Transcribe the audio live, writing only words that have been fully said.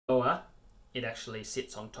lower it actually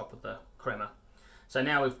sits on top of the crema. So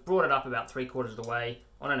now we've brought it up about 3/4 of the way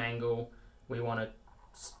on an angle. We want to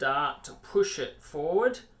start to push it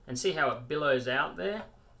forward and see how it billows out there.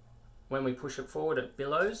 When we push it forward, it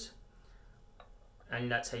billows,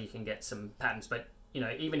 and that's how you can get some patterns. But you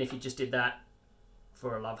know, even if you just did that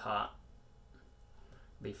for a love heart,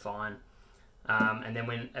 it'd be fine. And then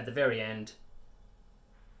when at the very end,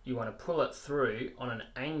 you want to pull it through on an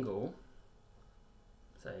angle.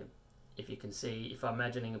 So if you can see, if I'm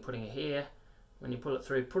imagining and putting it here, when you pull it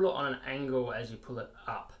through, pull it on an angle as you pull it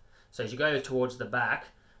up. So as you go towards the back,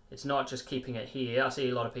 it's not just keeping it here. I see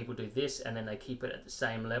a lot of people do this and then they keep it at the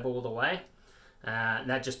same level all the way. And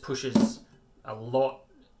that just pushes a lot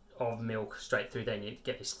of milk straight through there, and you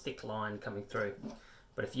get this thick line coming through.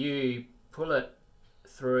 But if you pull it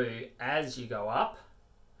through as you go up,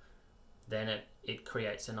 then it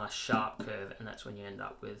creates a nice sharp curve, and that's when you end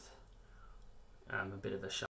up with a bit of a sharp